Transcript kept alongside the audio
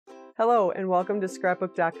Hello and welcome to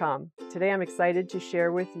Scrapbook.com. Today I'm excited to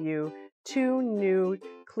share with you 2 new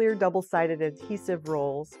clear double-sided adhesive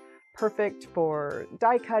rolls, perfect for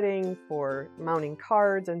die cutting, for mounting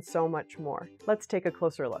cards, and so much more. Let's take a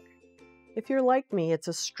closer look. If you're like me, it's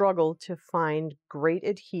a struggle to find great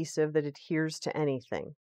adhesive that adheres to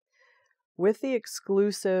anything. With the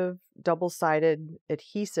exclusive double-sided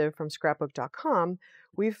adhesive from Scrapbook.com,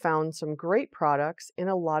 we've found some great products in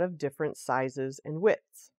a lot of different sizes and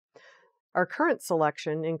widths. Our current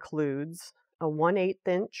selection includes a 1/8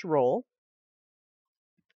 inch roll,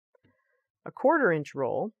 a 1/4 inch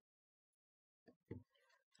roll,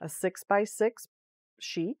 a 6 by 6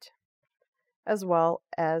 sheet, as well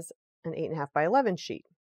as an 8.5 by 11 sheet.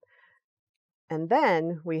 And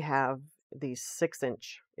then we have the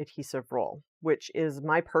 6-inch adhesive roll, which is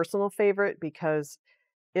my personal favorite because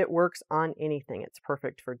it works on anything. It's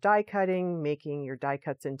perfect for die cutting, making your die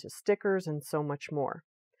cuts into stickers, and so much more.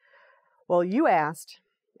 Well, you asked,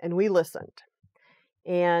 and we listened,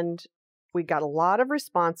 and we got a lot of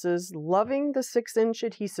responses loving the 6-inch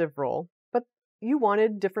adhesive roll, but you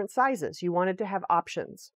wanted different sizes. You wanted to have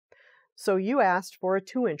options. So you asked for a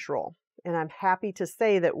 2-inch roll, and I'm happy to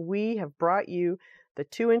say that we have brought you the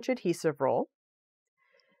 2-inch adhesive roll,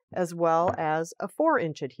 as well as a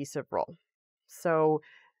 4-inch adhesive roll. So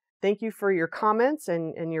thank you for your comments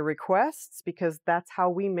and your requests, because that's how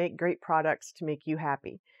we make great products to make you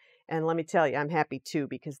happy. And let me tell you, I'm happy too,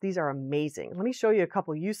 because these are amazing. Let me show you a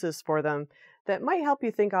couple uses for them that might help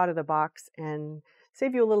you think out of the box and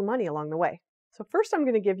save you a little money along the way. So first, I'm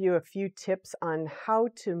going to give you a few tips on how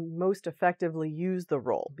to most effectively use the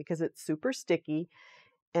roll, because it's super sticky,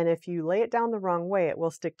 and if you lay it down the wrong way, it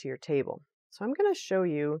will stick to your table. So I'm going to show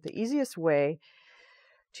you the easiest way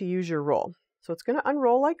to use your roll. So it's going to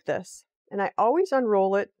unroll like this, and I always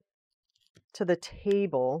unroll it to the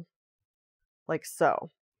table like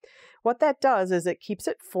so. What that does is it keeps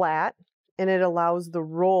it flat and it allows the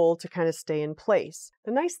roll to kind of stay in place.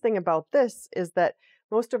 The nice thing about this is that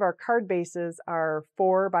most of our card bases are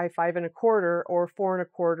 4 by 5 1/4 or 4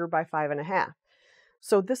 1/4 by 5 1/2.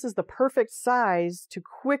 So this is the perfect size to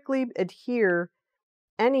quickly adhere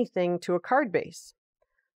anything to a card base.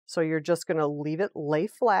 So you're just going to leave it lay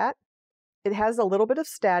flat. It has a little bit of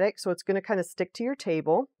static, so it's going to kind of stick to your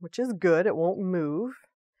table, which is good. It won't move.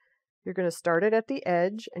 You're going to start it at the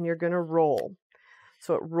edge and you're going to roll.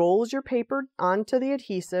 So it rolls your paper onto the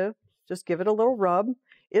adhesive. Just give it a little rub.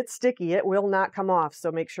 It's sticky. It will not come off.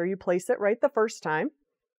 So make sure you place it right the first time.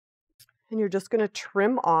 And you're just going to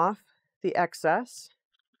trim off the excess.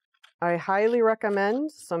 I highly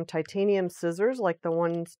recommend some titanium scissors like the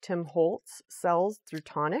ones Tim Holtz sells through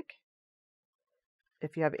Tonic.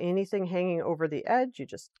 If you have anything hanging over the edge, you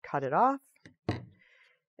just cut it off.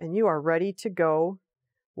 And you are ready to go.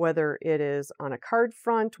 Whether it is on a card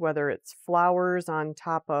front, whether it's flowers on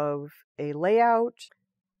top of a layout,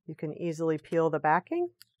 you can easily peel the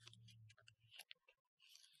backing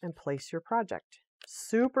and place your project.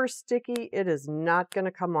 Super sticky, it is not going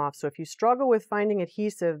to come off. So if you struggle with finding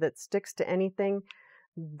adhesive that sticks to anything,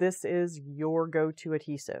 this is your go-to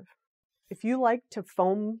adhesive. If you like to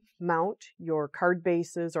foam mount your card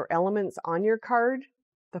bases or elements on your card,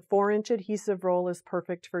 the 4-inch adhesive roll is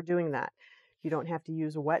perfect for doing that. You don't have to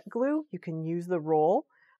use wet glue. You can use the roll.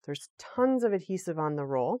 There's tons of adhesive on the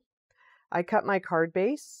roll. I cut my card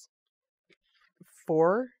base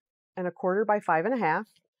 4 1/4 by 5 1/2.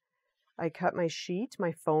 I cut my sheet,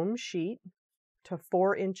 my foam sheet, to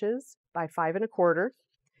 4 inches by 5 1/4.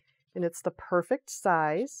 And it's the perfect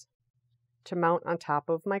size to mount on top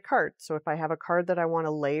of my card. So if I have a card that I want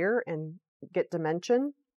to layer and get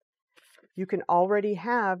dimension, you can already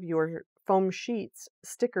have your foam sheets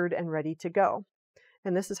stickered and ready to go.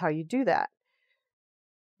 And this is how you do that.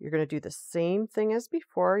 You're going to do the same thing as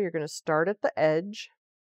before. You're going to start at the edge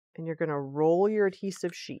and you're going to roll your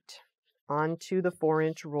adhesive sheet onto the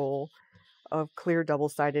 4-inch roll of clear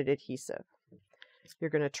double-sided adhesive.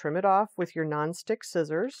 You're going to trim it off with your non-stick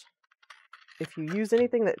scissors. If you use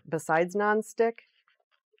anything that besides non-stick,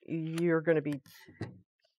 you're going to be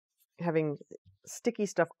having sticky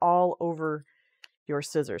stuff all over your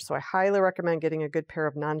scissors. So I highly recommend getting a good pair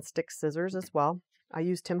of non-stick scissors as well. I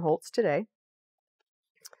use Tim Holtz today.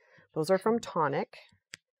 Those are from Tonic.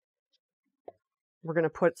 We're going to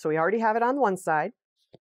put, so we already have it on one side.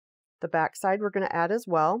 The back side we're going to add as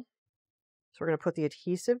well. So we're going to put the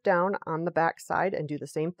adhesive down on the back side and do the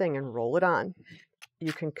same thing and roll it on.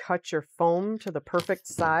 You can cut your foam to the perfect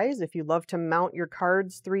size if you love to mount your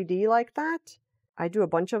cards 3D like that. I do a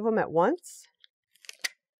bunch of them at once.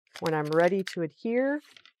 When I'm ready to adhere,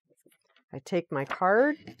 I take my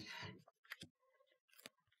card.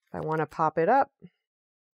 If I want to pop it up,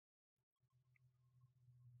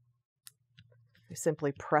 I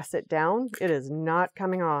simply press it down. It is not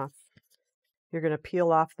coming off. You're going to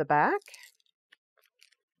peel off the back.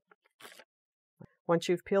 Once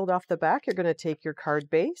you've peeled off the back, you're going to take your card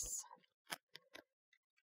base,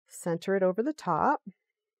 center it over the top,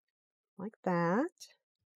 like that.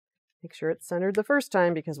 Make sure it's centered the first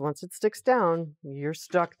time, because once it sticks down, you're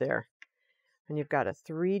stuck there. And you've got a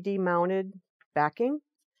 3D mounted backing.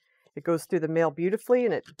 It goes through the mail beautifully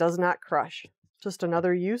and it does not crush. Just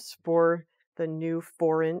another use for the new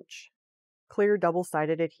 4-inch clear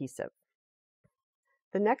double-sided adhesive.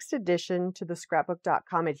 The next addition to the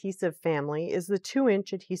Scrapbook.com adhesive family is the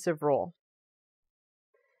 2-inch adhesive roll.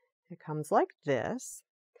 It comes like this,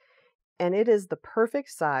 and it is the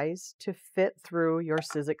perfect size to fit through your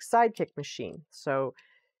Sizzix Sidekick machine. So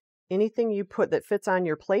anything you put that fits on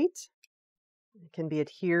your plate can be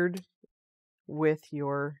adhered with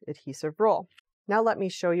your adhesive roll. Now let me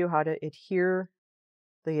show you how to adhere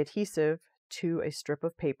the adhesive to a strip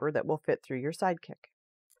of paper that will fit through your Sidekick.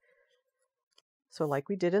 So like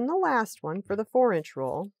we did in the last one for the 4-inch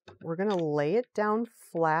roll, we're going to lay it down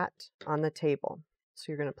flat on the table. So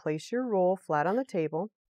you're going to place your roll flat on the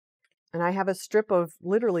table. And I have a strip of,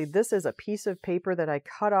 literally, this is a piece of paper that I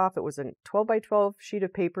cut off. It was a 12 by 12 sheet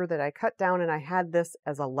of paper that I cut down, and I had this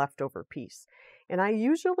as a leftover piece. And I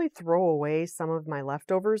usually throw away some of my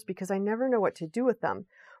leftovers because I never know what to do with them.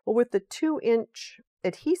 Well, with the 2-inch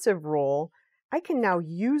adhesive roll, I can now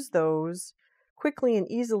use those quickly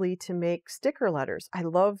and easily to make sticker letters. I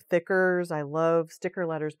love thickers, I love sticker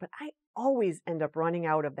letters, but I always end up running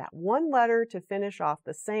out of that one letter to finish off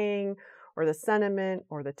the saying or the sentiment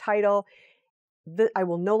or the title. I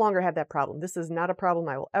will no longer have that problem. This is not a problem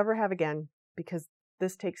I will ever have again, because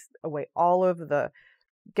this takes away all of the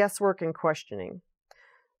guesswork and questioning.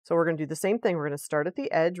 So we're going to do the same thing. We're going to start at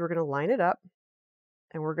the edge, we're going to line it up,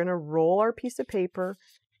 and we're going to roll our piece of paper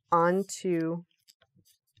onto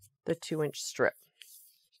the 2-inch strip.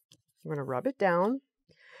 I'm going to rub it down,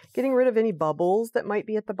 getting rid of any bubbles that might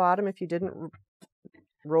be at the bottom. If you didn't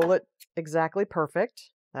roll it exactly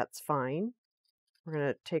perfect, that's fine. We're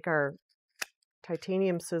going to take our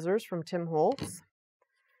titanium scissors from Tim Holtz.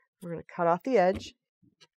 We're going to cut off the edge,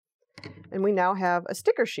 and we now have a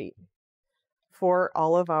sticker sheet for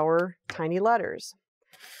all of our tiny letters.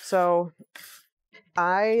 So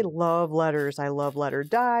I love letters. I love letter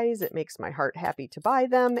dies. It makes my heart happy to buy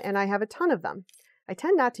them, and I have a ton of them. I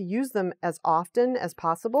tend not to use them as often as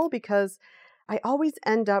possible because I always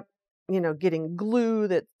end up, getting glue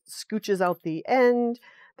that scooches out the end.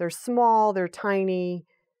 They're small, they're tiny,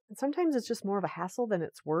 and sometimes it's just more of a hassle than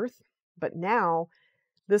it's worth. But now,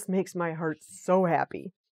 this makes my heart so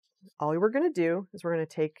happy. All we're going to do is we're going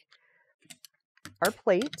to take our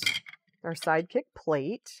plate, our Sidekick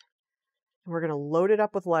plate, and we're going to load it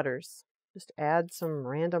up with letters. Just add some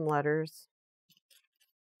random letters.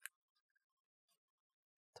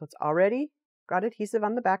 So it's already got adhesive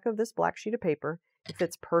on the back of this black sheet of paper. It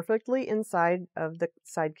fits perfectly inside of the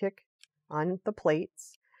Sidekick on the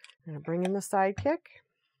plates. I'm going to bring in the Sidekick.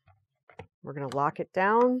 We're going to lock it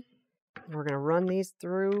down. And we're going to run these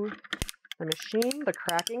through the machine. The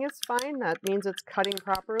cracking is fine. That means it's cutting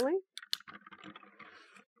properly.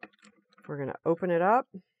 We're going to open it up.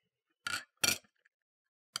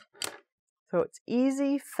 So it's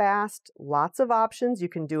easy, fast, lots of options. You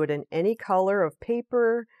can do it in any color of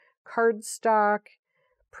paper, cardstock,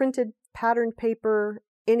 printed patterned paper,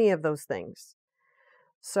 any of those things.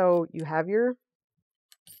 So you have your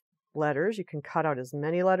letters. You can cut out as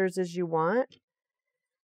many letters as you want.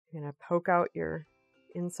 You're going to poke out your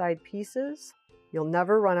inside pieces. You'll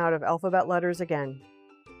never run out of alphabet letters again.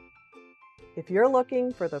 If you're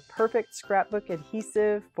looking for the perfect scrapbook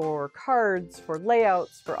adhesive for cards, for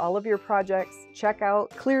layouts, for all of your projects, check out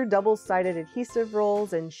clear double-sided adhesive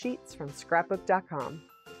rolls and sheets from Scrapbook.com.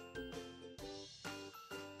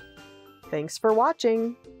 Thanks for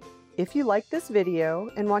watching. If you like this video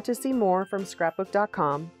and want to see more from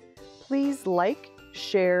Scrapbook.com, please like,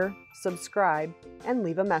 share, subscribe, and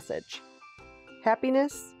leave a message.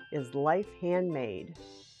 Happiness is life handmade.